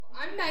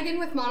Megan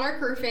with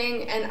Monarch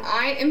Roofing, and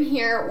I am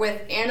here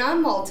with Anna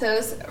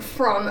Maltos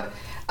from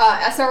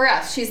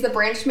SRS. She's the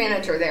branch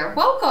manager there.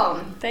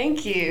 Welcome.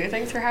 Thank you.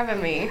 Thanks for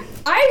having me.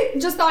 I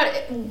just thought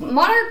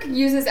Monarch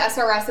uses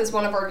SRS as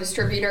one of our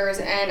distributors,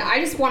 and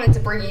I just wanted to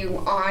bring you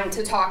on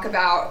to talk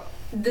about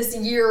this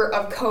year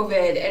of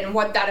COVID and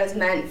what that has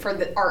meant for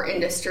our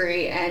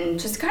industry, and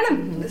just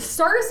kind of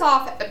start us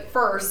off at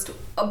first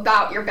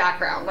about your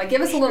background. Like, give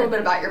us a little bit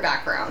about your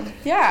background.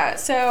 Yeah,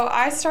 so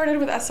I started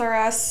with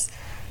SRS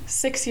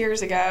 6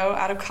 years ago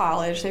out of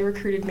college. They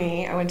recruited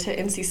me. I went to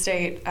NC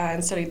State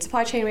and studied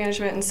supply chain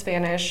management and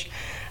Spanish.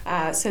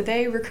 So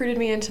they recruited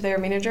me into their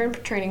manager and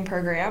training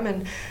program,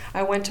 and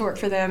I went to work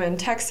for them in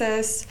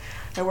Texas.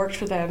 I worked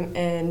for them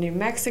in New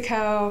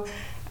Mexico.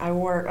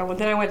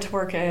 Then I went to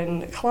work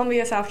in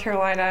Columbia, South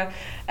Carolina,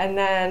 and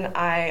then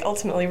I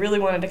ultimately really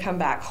wanted to come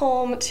back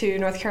home to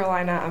North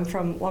Carolina. I'm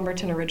from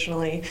Lumberton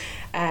originally,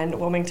 and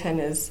Wilmington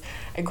is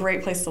a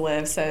great place to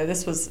live, so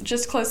this was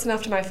just close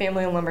enough to my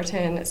family in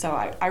Lumberton, so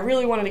I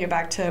really wanted to get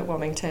back to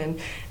Wilmington,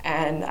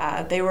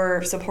 and they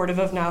were supportive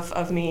enough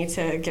of me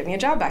to get me a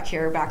job back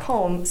here, back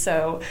home.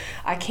 So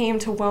I came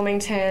to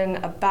Wilmington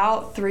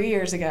about 3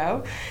 years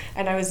ago,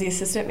 and I was the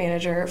assistant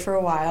manager for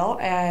a while,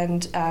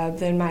 and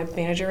then my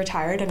manager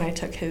retired, and I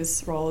took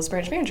his role as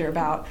branch manager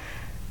about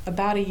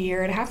a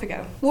year and a half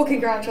ago. Well,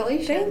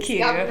 congratulations. Thank you.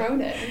 Got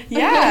promoted.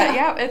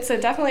 Yeah, it's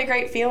definitely a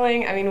great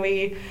feeling. I mean,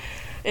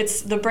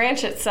 the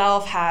branch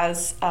itself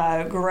has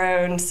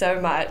grown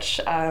so much.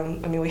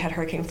 We had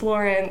Hurricane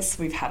Florence,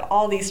 we've had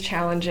all these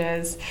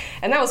challenges,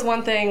 and that was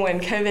one thing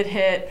when COVID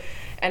hit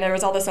and there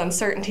was all this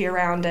uncertainty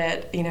around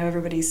it. You know,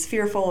 everybody's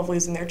fearful of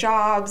losing their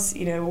jobs.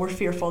 You know, we're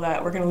fearful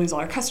that we're going to lose all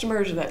our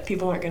customers or that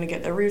people aren't going to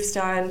get their roofs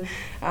done.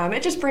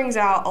 It just brings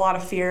out a lot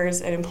of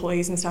fears in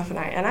employees and stuff, and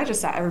I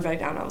just sat everybody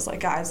down. I was like,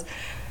 guys,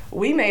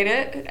 we made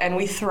it and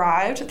we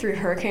thrived through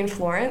Hurricane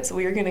Florence.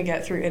 We are going to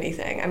get through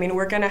anything. I mean,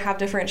 we're going to have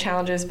different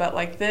challenges, but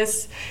like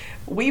this,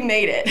 we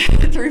made it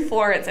through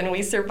Florence, and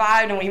we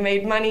survived, and we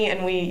made money,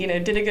 and we,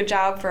 did a good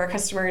job for our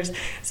customers.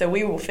 So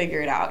we will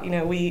figure it out.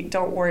 We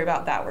don't worry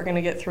about that. We're going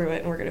to get through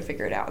it, and we're going to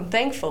figure it out. And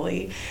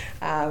thankfully,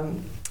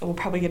 we'll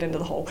probably get into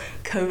the whole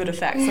COVID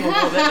effects in a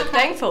little bit, but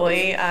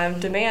thankfully,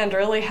 demand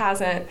really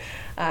hasn't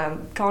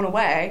gone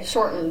away.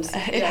 Shortened.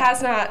 It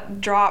has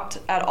not dropped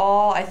at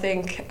all. I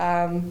think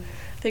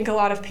a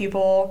lot of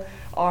people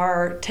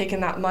are taking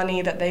that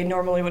money that they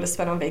normally would have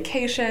spent on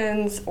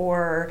vacations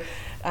or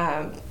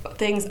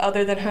things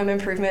other than home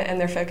improvement, and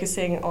they're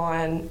focusing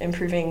on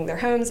improving their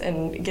homes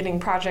and getting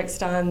projects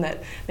done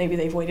that maybe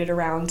they've waited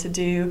around to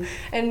do.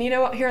 And you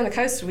know what, here on the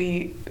coast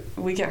we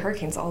get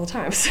hurricanes all the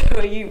time,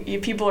 so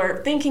you people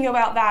are thinking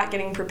about that,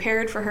 getting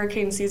prepared for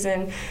hurricane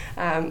season.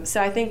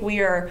 So I think we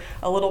are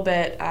a little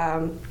bit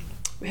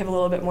we have a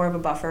little bit more of a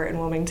buffer in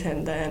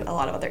Wilmington than a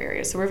lot of other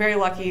areas. So we're very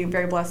lucky,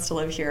 very blessed to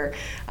live here.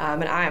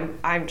 And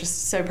I'm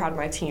just so proud of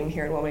my team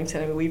here in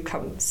Wilmington. I mean, we've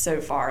come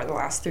so far in the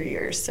last 3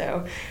 years.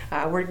 So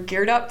we're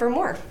geared up for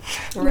more.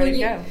 We're ready to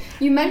go.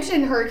 You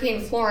mentioned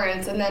Hurricane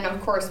Florence, and then, of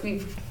course,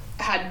 we've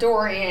had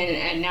Dorian,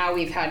 and now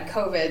we've had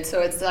COVID.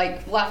 So it's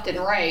like left and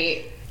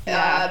right.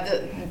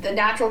 Yeah. The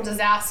natural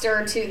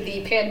disaster to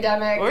the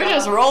pandemic. We're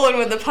just rolling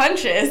with the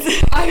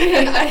punches. I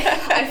mean,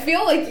 I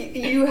feel like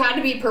you had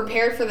to be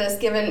prepared for this,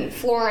 given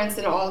Florence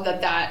and all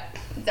that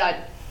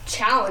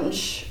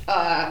challenge.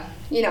 How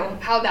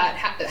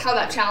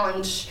that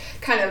challenge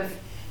kind of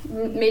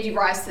made you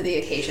rise to the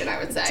occasion, I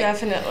would say.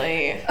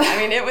 Definitely. I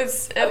mean, it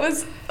was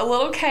a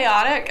little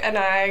chaotic, and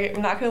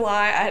I'm not gonna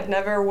lie, I had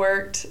never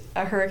worked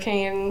a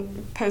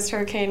hurricane,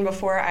 post-hurricane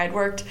before. I had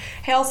worked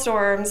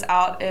hailstorms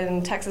out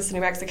in Texas and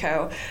New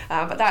Mexico,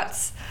 but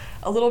that's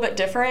a little bit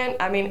different.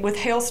 I mean, with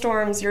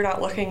hailstorms, you're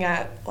not looking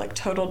at like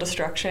total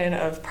destruction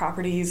of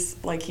properties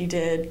like you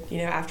did,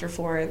 after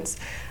Florence.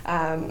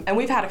 And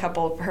we've had a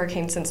couple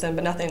hurricanes since then,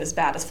 but nothing as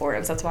bad as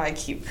Florence. That's why I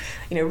keep,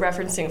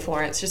 referencing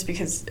Florence, just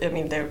because,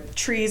 the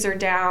trees are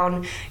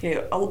down.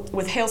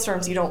 With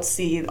hailstorms, you don't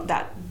see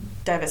that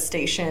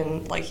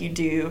devastation like you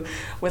do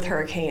with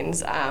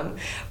hurricanes.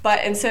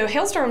 And so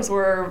hailstorms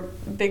were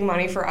big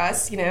money for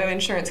us,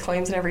 insurance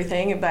claims and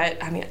everything.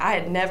 But I mean, I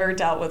had never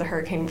dealt with a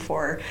hurricane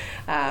before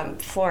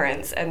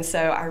Florence. And so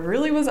I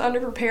really was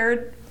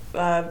underprepared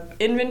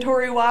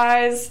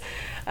inventory-wise,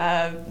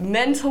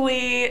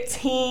 mentally,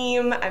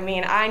 team. I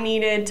mean, I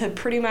needed to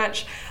pretty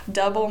much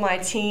double my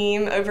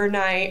team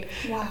overnight.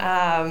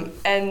 Wow.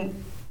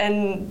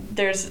 And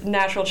there's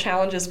natural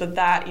challenges with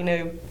that.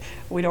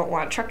 We don't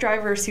want truck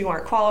drivers who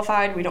aren't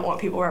qualified. We don't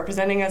want people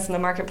representing us in the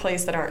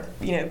marketplace that aren't,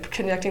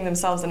 conducting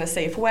themselves in a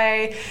safe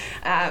way.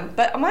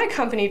 But my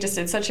company just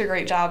did such a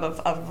great job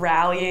of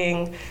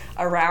rallying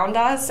around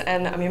us.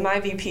 And I mean, my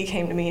VP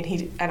came to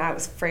me and I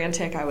was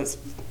frantic. I was,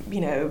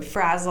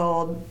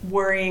 frazzled,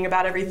 worrying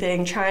about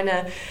everything, trying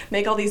to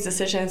make all these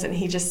decisions. And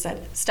he just said,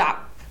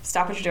 stop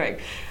what you're doing.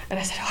 And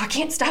I said, I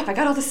can't stop. I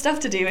got all this stuff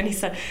to do. And he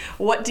said,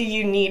 what do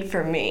you need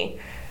from me?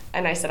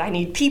 And I said, I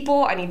need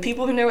people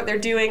who know what they're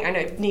doing.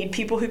 I need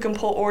people who can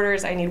pull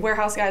orders. I need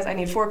warehouse guys. I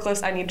need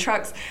forklifts. I need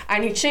trucks. I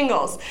need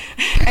shingles.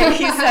 And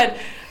he said,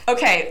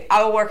 okay,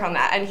 I will work on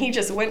that. And he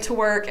just went to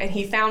work and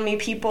he found me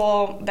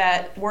people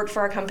that worked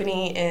for our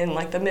company in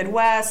like the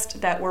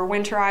Midwest that were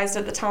winterized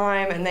at the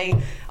time, and they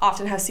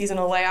often have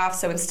seasonal layoffs.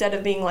 So instead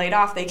of being laid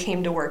off, they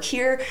came to work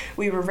here.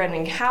 We were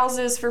renting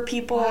houses for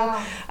people,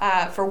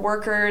 for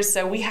workers.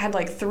 So we had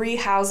like 3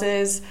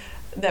 houses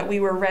that we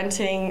were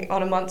renting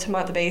on a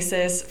month-to-month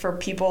basis for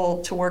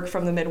people to work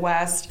from the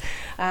Midwest.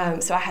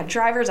 So I had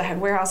drivers, I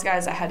had warehouse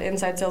guys, I had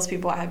inside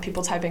salespeople, I had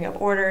people typing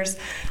up orders.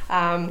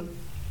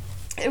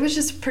 It was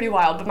just pretty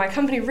wild, but my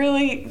company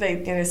really,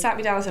 they sat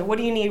me down and said, what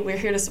do you need? We're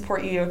here to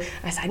support you. And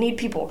I said, I need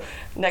people.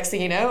 Next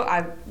thing you know,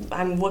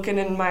 I'm looking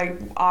in my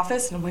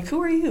office and I'm like,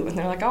 who are you? And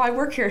they're like, oh, I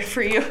work here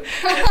for you.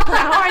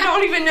 I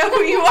don't even know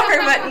who you are,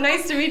 but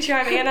nice to meet you.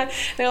 I'm Anna. And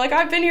they're like,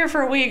 I've been here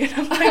for a week. And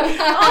I'm like,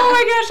 oh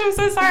my gosh, I'm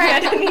so sorry. I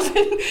didn't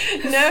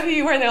even know who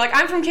you were. And they're like,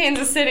 I'm from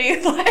Kansas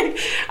City. Like,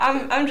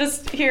 I'm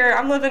just here.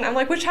 I'm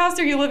like, which house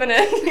are you living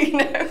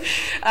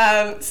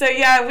in? So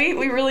yeah, we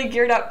really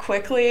geared up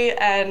quickly.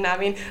 And I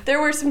mean,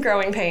 there were some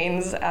growing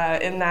pains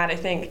in that. I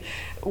think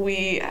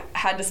we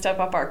had to step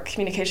up our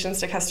communications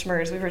to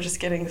customers. We were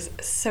just getting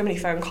so many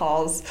phone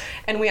calls,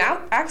 and we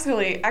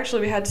actually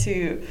we had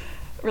to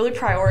really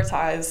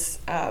prioritize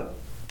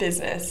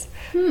business,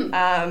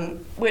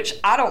 which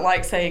I don't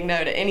like saying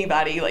no to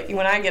anybody. Like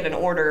when I get an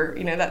order,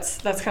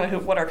 that's kind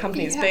of what our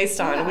company is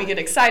based on. And we get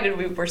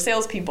excited. We're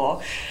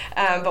salespeople,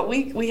 but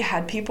we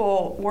had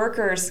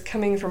workers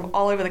coming from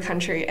all over the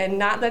country, and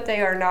not that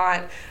they are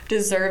not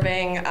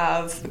deserving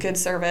of good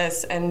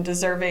service and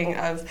deserving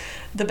of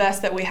the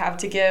best that we have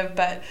to give,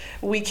 but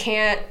we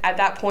can't. At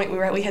that point,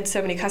 we had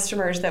so many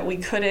customers that we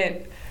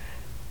couldn't.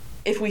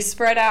 If we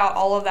spread out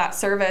all of that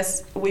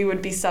service, we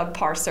would be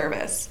subpar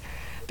service,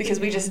 because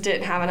we just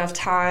didn't have enough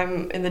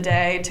time in the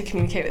day to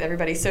communicate with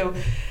everybody. So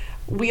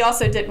we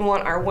also didn't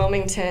want our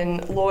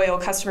Wilmington loyal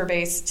customer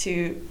base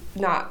to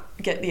not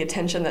get the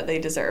attention that they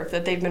deserve,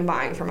 that they've been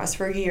buying from us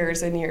for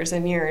years and years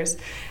and years.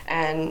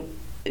 And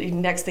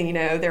next thing you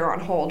know, they're on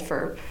hold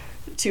for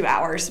 2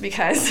 hours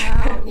because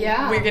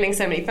we're getting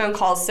so many phone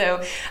calls.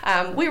 So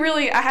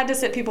I had to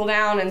sit people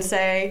down and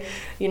say,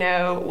 we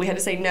had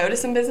to say no to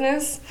some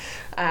business,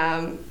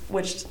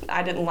 which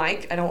I didn't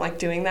like. I don't like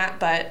doing that,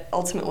 but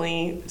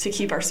ultimately to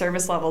keep our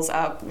service levels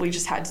up, we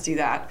just had to do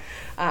that.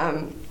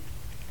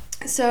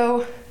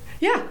 So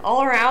yeah,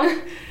 all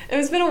around,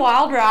 it's been a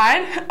wild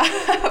ride,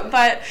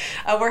 but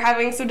we're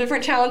having some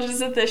different challenges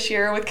this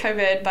year with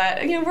COVID,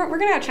 but we're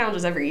going to have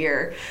challenges every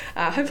year.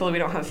 Hopefully we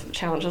don't have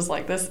challenges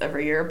like this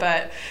every year,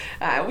 but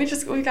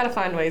we've got to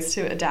find ways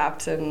to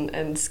adapt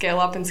and scale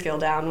up and scale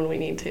down when we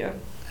need to.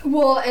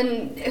 Well,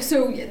 and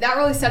so that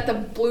really set the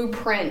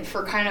blueprint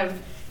for kind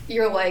of,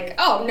 you're like,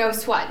 oh, no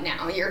sweat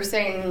now. You're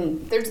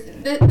saying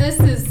this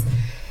is,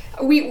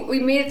 we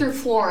made it through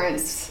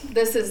Florence.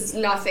 This is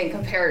nothing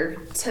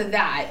compared to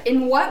that.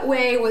 In what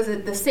way was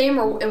it the same,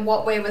 or in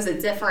what way was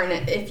it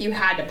different if you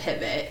had to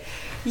pivot?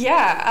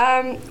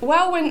 Yeah,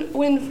 well,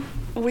 when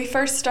we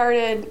first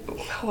started,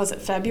 was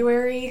it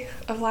February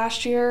of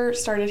last year,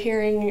 started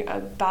hearing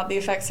about the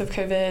effects of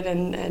COVID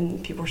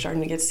and people were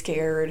starting to get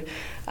scared.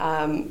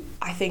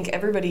 I think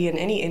everybody in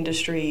any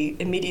industry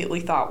immediately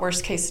thought,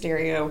 worst case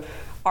scenario,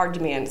 our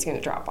demand is going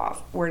to drop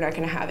off. We're not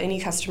going to have any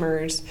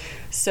customers,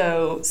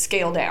 so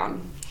scale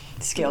down.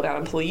 Scale down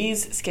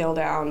employees, scale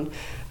down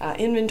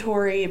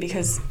inventory,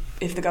 because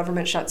if the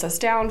government shuts us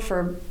down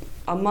for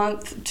a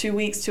month, 2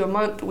 weeks to a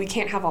month, we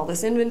can't have all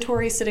this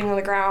inventory sitting on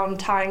the ground,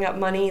 tying up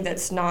money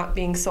that's not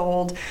being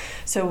sold.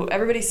 So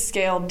everybody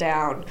scaled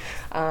down,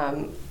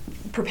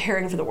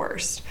 preparing for the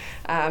worst.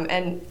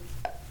 And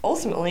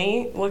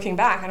ultimately, looking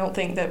back, I don't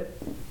think that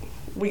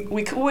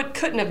we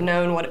couldn't have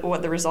known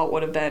what the result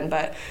would have been,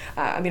 but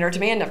our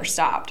demand never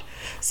stopped.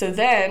 So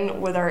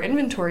then with our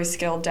inventory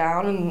scaled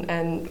down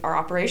and our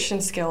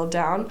operations scaled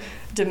down,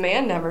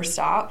 demand never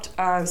stopped.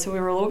 So we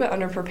were a little bit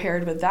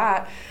underprepared with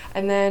that.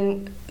 And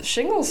then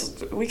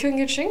shingles, we couldn't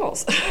get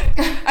shingles.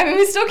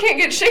 We still can't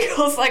get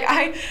shingles.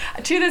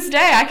 To this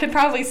day, I could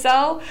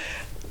sell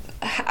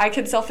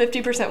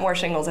 50% more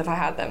shingles if I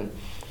had them.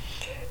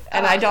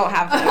 And I don't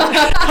have them.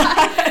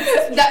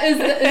 Is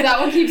that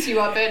what keeps you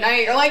up at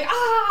night? You're like,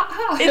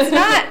 It's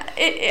not.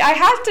 I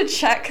have to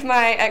check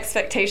my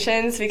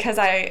expectations, because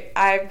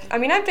I've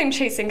been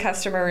chasing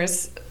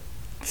customers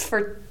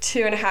for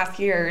 2.5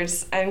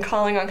 years and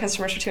calling on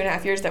customers for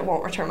 2.5 years that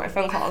won't return my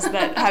phone calls,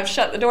 that have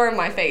shut the door in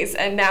my face,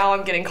 and now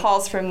I'm getting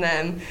calls from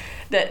them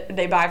that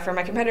they buy from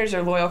my competitors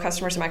or loyal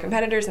customers of my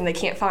competitors, and they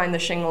can't find the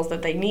shingles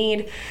that they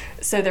need,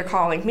 so they're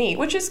calling me,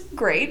 which is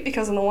great,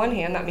 because on the one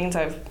hand that means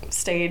I've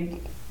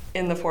stayed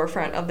in the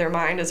forefront of their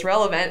mind as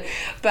relevant,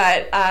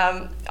 but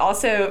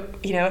also,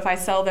 if I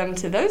sell them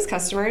to those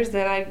customers,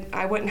 then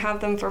I wouldn't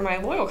have them for my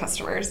loyal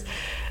customers.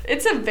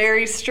 It's a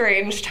very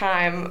strange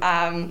time,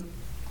 and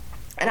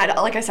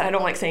like I said, I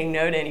don't like saying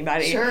no to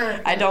anybody. Sure.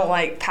 I don't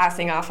like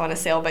passing off on a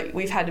sale, but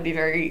we've had to be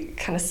very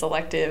kind of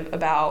selective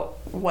about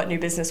what new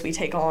business we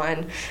take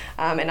on,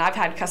 and I've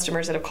had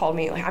customers that have called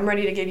me like, I'm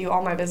ready to give you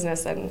all my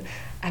business, and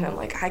I'm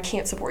like, I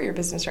can't support your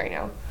business right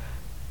now,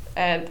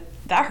 and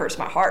that hurts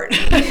my heart.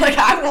 Like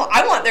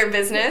I want their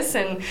business,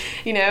 and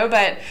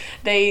but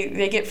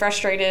they get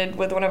frustrated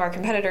with one of our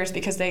competitors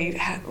because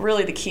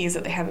really the key is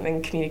that they haven't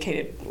been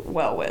communicated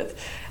well with.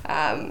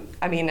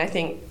 I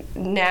think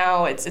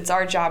now it's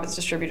our job as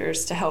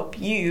distributors to help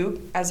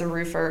you as a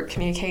roofer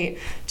communicate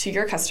to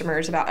your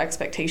customers about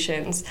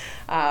expectations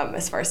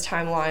as far as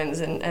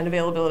timelines and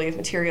availability of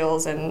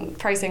materials and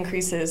price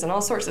increases and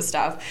all sorts of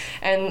stuff.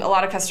 And a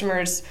lot of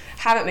customers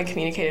haven't been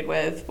communicated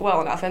with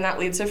well enough, and that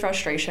leads to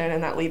frustration,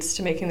 and that leads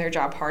to making their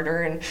job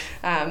harder. And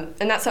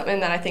that's something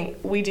that I think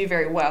we do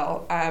very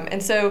well.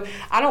 And so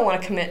I don't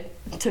want to commit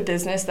to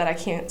business that I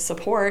can't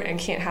support and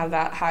can't have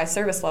that high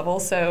service level.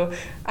 So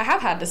I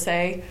have had to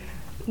say,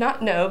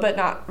 not no, but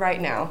not right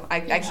now.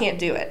 I can't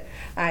do it.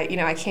 I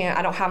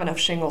don't have enough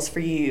shingles for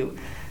you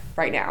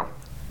right now.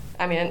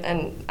 I mean,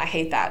 and I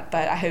hate that,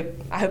 but I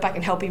hope I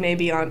can help you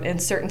maybe in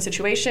certain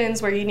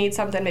situations where you need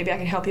something. Maybe I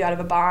can help you out of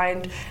a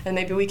bind, and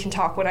maybe we can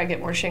talk when I get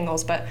more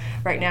shingles. But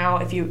right now,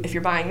 if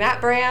you're buying that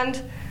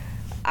brand,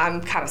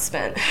 I'm kind of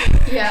spent.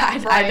 Yeah,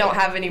 I don't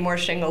have any more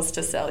shingles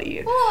to sell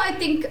you. Well, I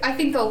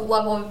think the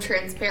level of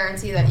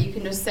transparency that you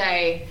can just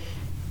say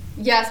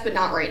yes, but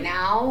not right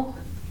now,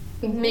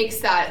 makes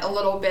that a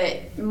little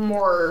bit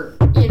more,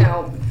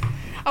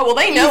 Oh, well,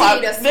 they know I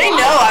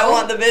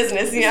want the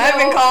business. I've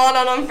been calling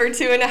on them for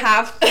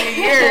 2.5, 3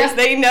 years.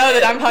 They know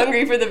that I'm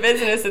hungry for the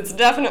business. It's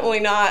definitely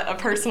not a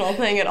personal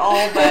thing at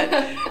all. But,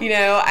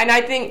 and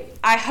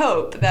I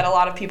hope that a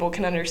lot of people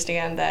can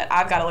understand that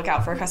I've got to look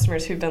out for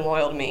customers who've been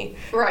loyal to me.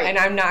 Right. And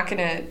I'm not going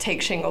to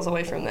take shingles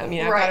away from them.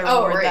 I've got to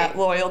reward that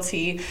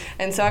loyalty.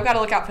 And so I've got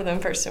to look out for them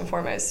first and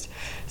foremost.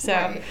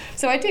 So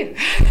so I do.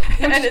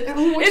 And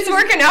it's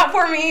working out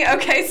for me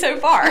okay so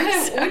far.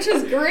 Which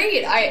is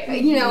great.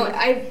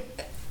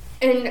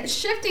 And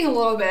shifting a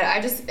little bit,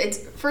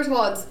 first of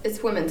all,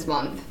 it's Women's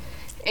Month.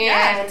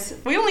 And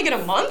we only get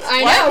a month?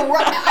 I know.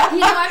 I've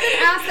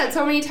been asked that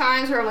so many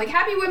times where I'm like,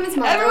 Happy Women's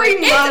Month.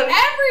 Every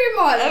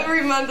month.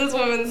 Every month is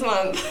Women's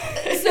Month.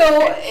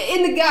 So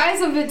in the guise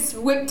of it's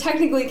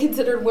technically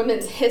considered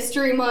Women's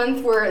History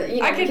Month, where we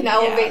can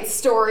elevate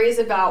stories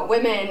about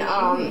women,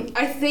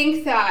 I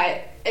think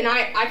that, and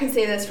I can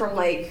say this from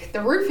like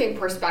the roofing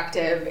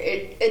perspective,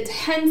 it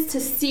tends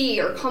to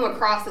see or come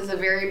across as a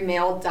very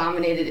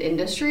male-dominated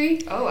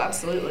industry. Oh,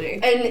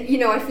 absolutely.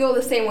 And, I feel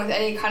the same with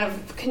any kind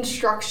of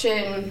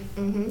construction,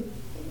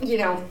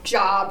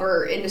 job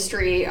or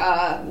industry,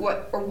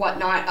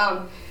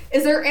 whatnot.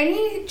 Is there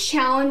any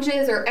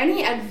challenges or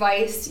any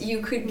advice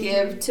you could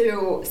give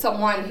to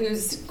someone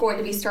who's going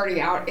to be starting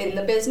out in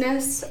the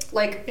business,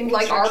 like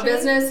our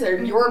business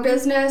or your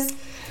business?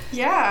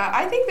 Yeah,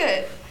 I think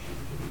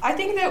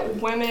that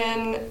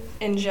women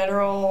in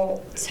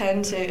general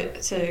tend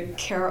to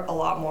care a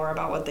lot more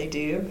about what they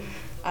do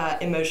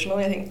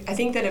emotionally. I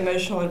think that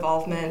emotional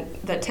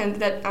involvement that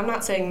I'm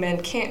not saying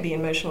men can't be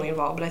emotionally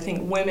involved, but I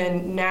think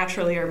women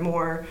naturally are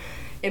more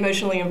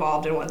emotionally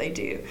involved in what they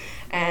do.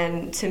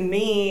 And to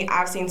me,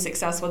 I've seen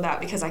success with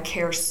that because I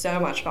care so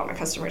much about my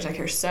customers. I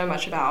care so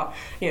much about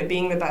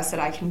being the best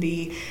that I can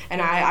be,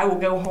 and I will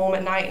go home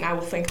at night and I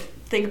will think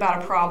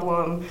about a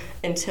problem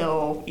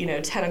until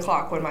 10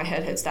 o'clock when my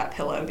head hits that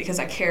pillow because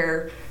I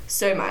care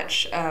so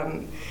much.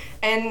 And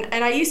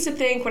I used to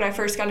think when I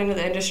first got into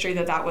the industry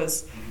that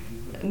was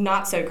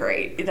not so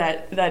great,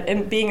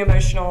 that being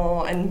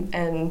emotional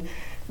and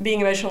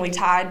being emotionally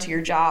tied to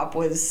your job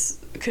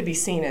could be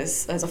seen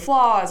as a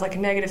flaw, as like a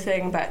negative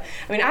thing. But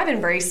I mean, I've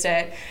embraced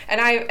it,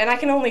 and I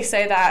can only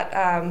say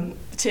that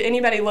to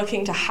anybody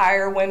looking to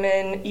hire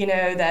women,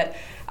 that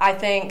I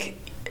think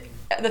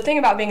the thing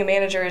about being a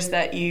manager is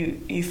that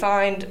you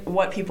find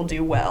what people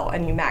do well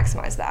and you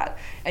maximize that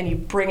and you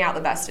bring out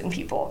the best in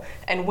people.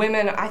 And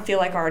women, I feel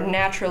like, are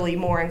naturally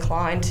more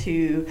inclined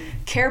to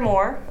care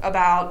more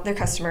about their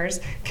customers,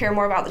 care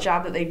more about the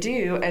job that they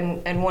do,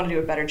 and want to do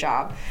a better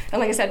job.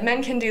 And like I said,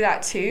 men can do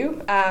that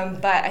too,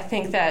 but I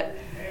think that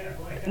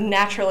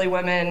naturally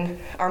women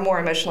are more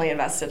emotionally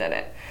invested in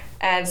it.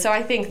 And so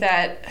I think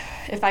that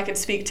if I could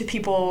speak to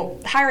people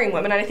hiring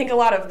women, and I think a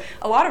lot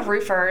of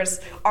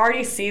roofers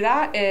already see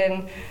that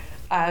in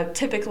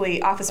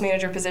typically office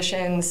manager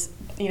positions,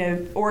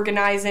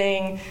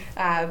 organizing,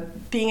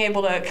 being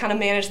able to kind of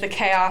manage the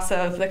chaos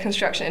of the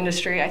construction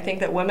industry. I think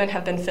that women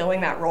have been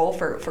filling that role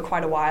for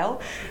quite a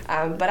while.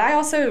 But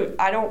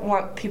I don't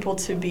want people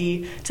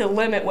to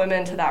limit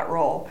women to that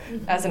role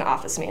as an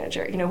office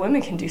manager.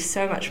 Women can do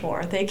so much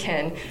more. They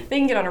can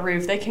get on a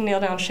roof, they can nail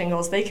down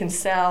shingles, they can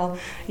sell.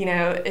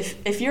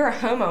 If you're a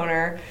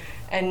homeowner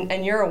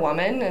and you're a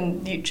woman,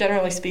 and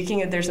generally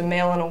speaking, there's a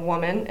male and a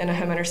woman in a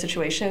homeowner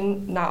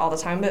situation, not all the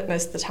time, but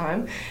most of the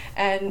time.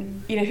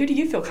 And, who do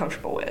you feel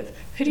comfortable with?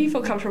 Who do you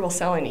feel comfortable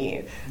selling to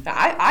you? Now,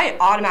 I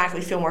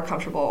automatically feel more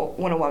comfortable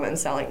when a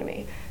woman's selling to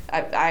me.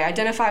 I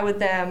identify with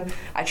them,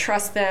 I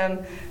trust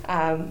them,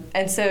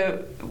 and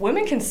so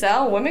women can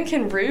sell, women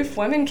can roof,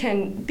 women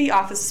can be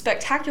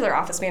spectacular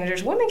office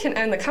managers, women can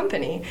own the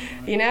company,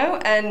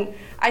 and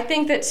I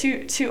think that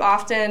too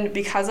often,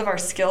 because of our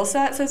skill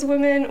sets as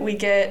women, we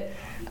get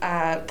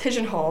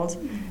pigeonholed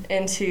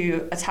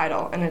into a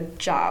title and a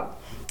job.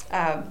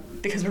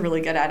 because we're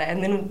really good at it,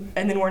 and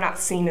then we're not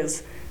seen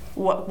as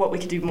what we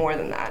could do more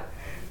than that.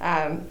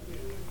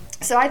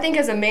 So I think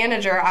as a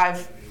manager,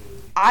 I've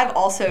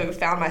also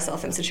found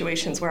myself in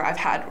situations where I've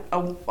had a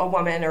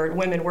woman or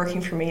women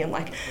working for me, and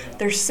like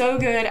they're so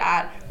good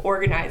at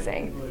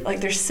organizing,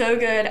 like they're so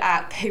good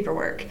at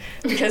paperwork,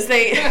 because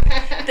they're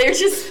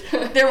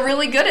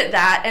really good at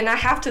that. And I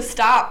have to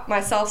stop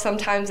myself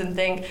sometimes and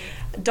think,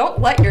 don't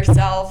let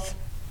yourself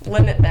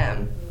limit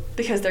them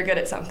because they're good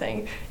at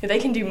something. They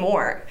can do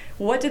more.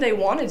 What do they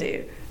want to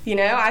do?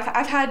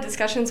 I've had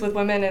discussions with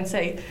women and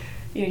say,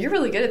 you're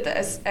really good at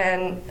this,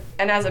 and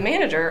as a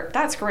manager,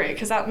 that's great,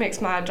 because that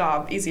makes my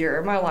job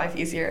easier, my life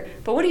easier.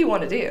 But what do you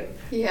want to do?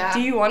 Yeah.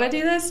 Do you want to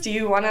do this? Do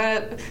you want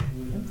to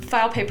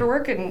file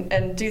paperwork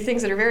and do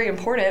things that are very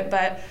important,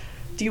 but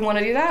do you want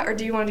to do that, or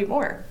do you want to do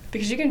more?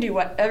 Because you can do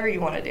whatever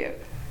you want to do.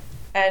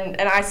 And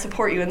I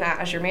support you in that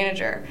as your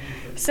manager.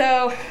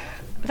 So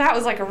that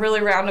was like a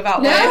really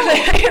roundabout way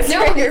of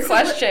answering your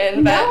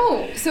question.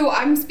 So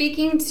I'm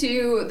speaking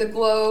to the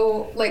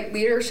GLOW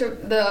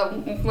leadership,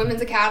 the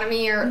Women's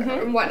Academy or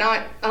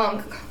whatnot,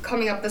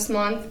 coming up this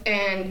month,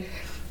 and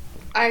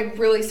I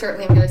really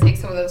certainly am going to take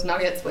some of those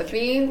nuggets with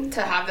me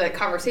to have the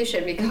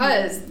conversation,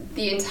 because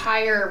the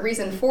entire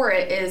reason for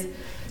it is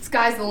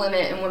sky's the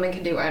limit and women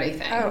can do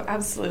anything. Oh,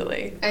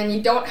 absolutely. And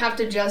you don't have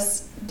to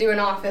just do an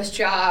office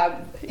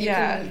job. You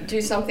can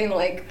do something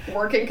like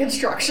work in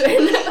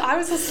construction. I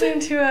was listening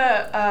to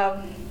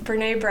a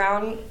Brene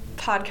Brown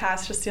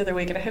podcast just the other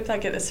week, and I hope I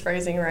get this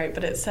phrasing right,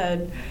 but it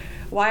said,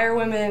 why are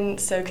women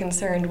so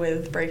concerned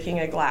with breaking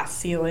a glass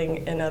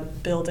ceiling in a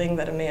building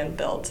that a man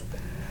built?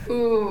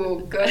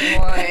 Ooh, good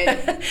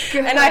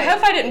one. And I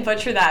hope I didn't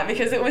butcher that,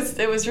 because it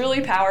was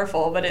really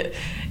powerful, but it,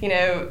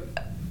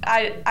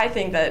 I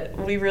think that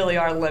we really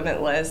are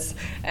limitless,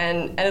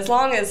 and as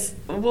long as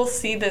we'll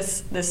see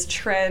this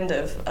trend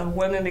of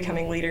women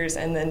becoming leaders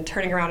and then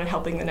turning around and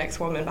helping the next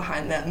woman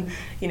behind them,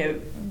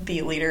 be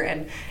a leader,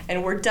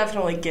 and we're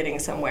definitely getting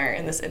somewhere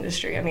in this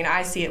industry. I mean,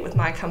 I see it with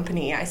my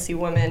company. I see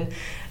women,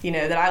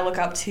 that I look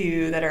up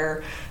to that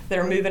are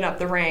moving up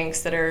the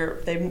ranks,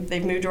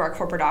 they've moved to our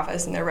corporate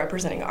office and they're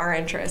representing our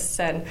interests,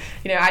 and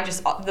I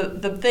just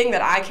the thing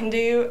that I can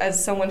do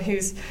as someone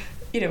who's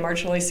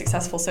marginally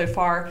successful so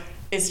far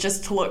is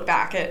just to look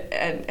back at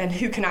and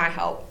who can I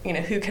help,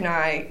 who can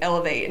I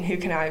elevate, and who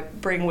can I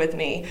bring with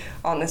me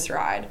on this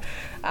ride,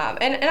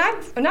 and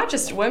I've not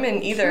just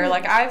women either.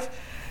 Like I've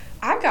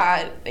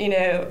got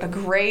a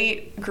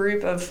great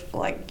group of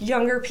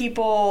younger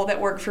people that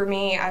work for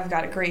me. I've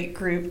got a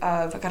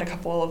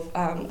couple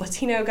of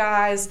Latino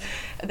guys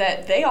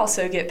that they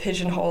also get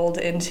pigeonholed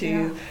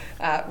into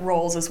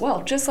roles as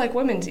well, just like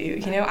women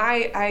do.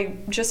 I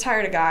just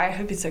hired a guy. I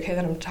hope it's okay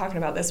that I'm talking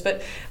about this,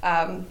 but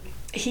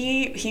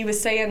he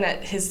was saying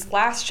that his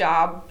last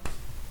job,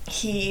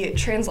 he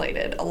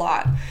translated a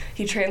lot.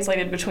 He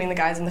translated between the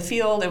guys in the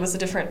field. It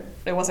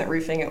wasn't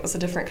roofing, it was a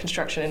different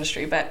construction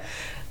industry, but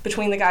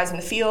between the guys in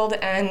the field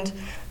and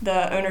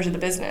the owners of the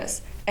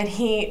business. And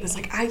he was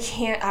like,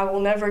 I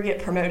will never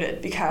get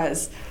promoted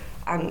because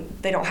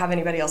they don't have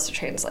anybody else to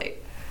translate.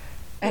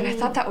 And I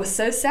thought that was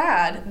so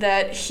sad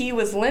that he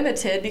was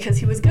limited because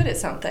he was good at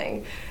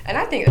something. And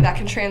I think that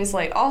can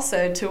translate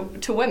also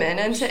to women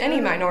and to any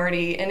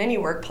minority in any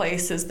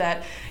workplace, is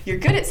that you're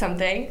good at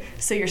something,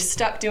 so you're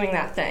stuck doing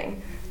that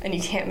thing and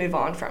you can't move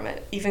on from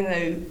it, even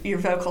though you're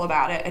vocal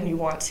about it and you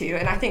want to.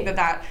 And I think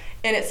that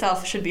in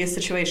itself should be a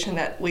situation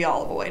that we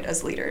all avoid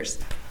as leaders.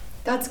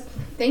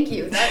 Thank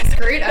you. That's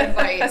great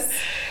advice.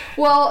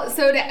 Well,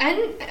 so to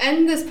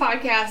end this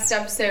podcast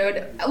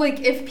episode,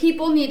 if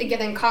people need to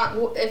get in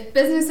if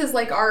businesses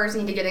like ours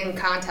need to get in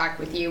contact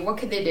with you, what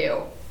could they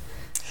do?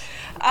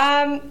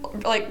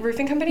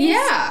 Roofing companies?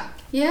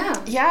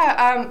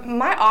 Yeah.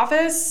 My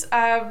office,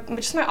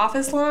 just my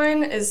office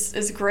line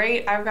is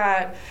great. I've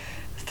got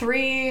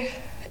 4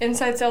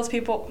 inside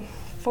salespeople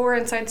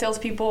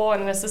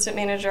and an assistant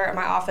manager at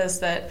my office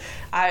that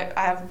I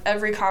have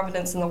every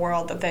confidence in the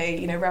world that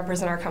they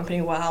represent our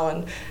company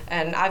well,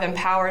 and I've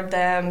empowered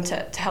them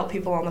to help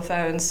people on the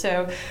phone.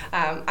 So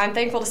I'm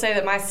thankful to say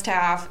that my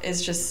staff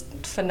is just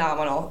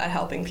phenomenal at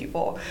helping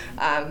people.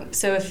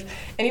 So if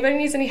anybody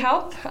needs any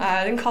help,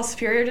 then call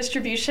Superior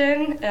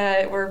Distribution.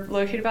 We're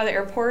located by the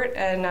airport,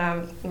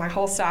 and my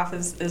whole staff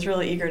is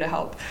really eager to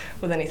help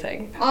with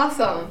anything.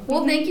 Awesome.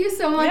 Well, thank you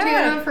so much,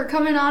 Anna, for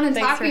coming on and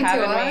Thanks talking for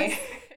having to us. Me.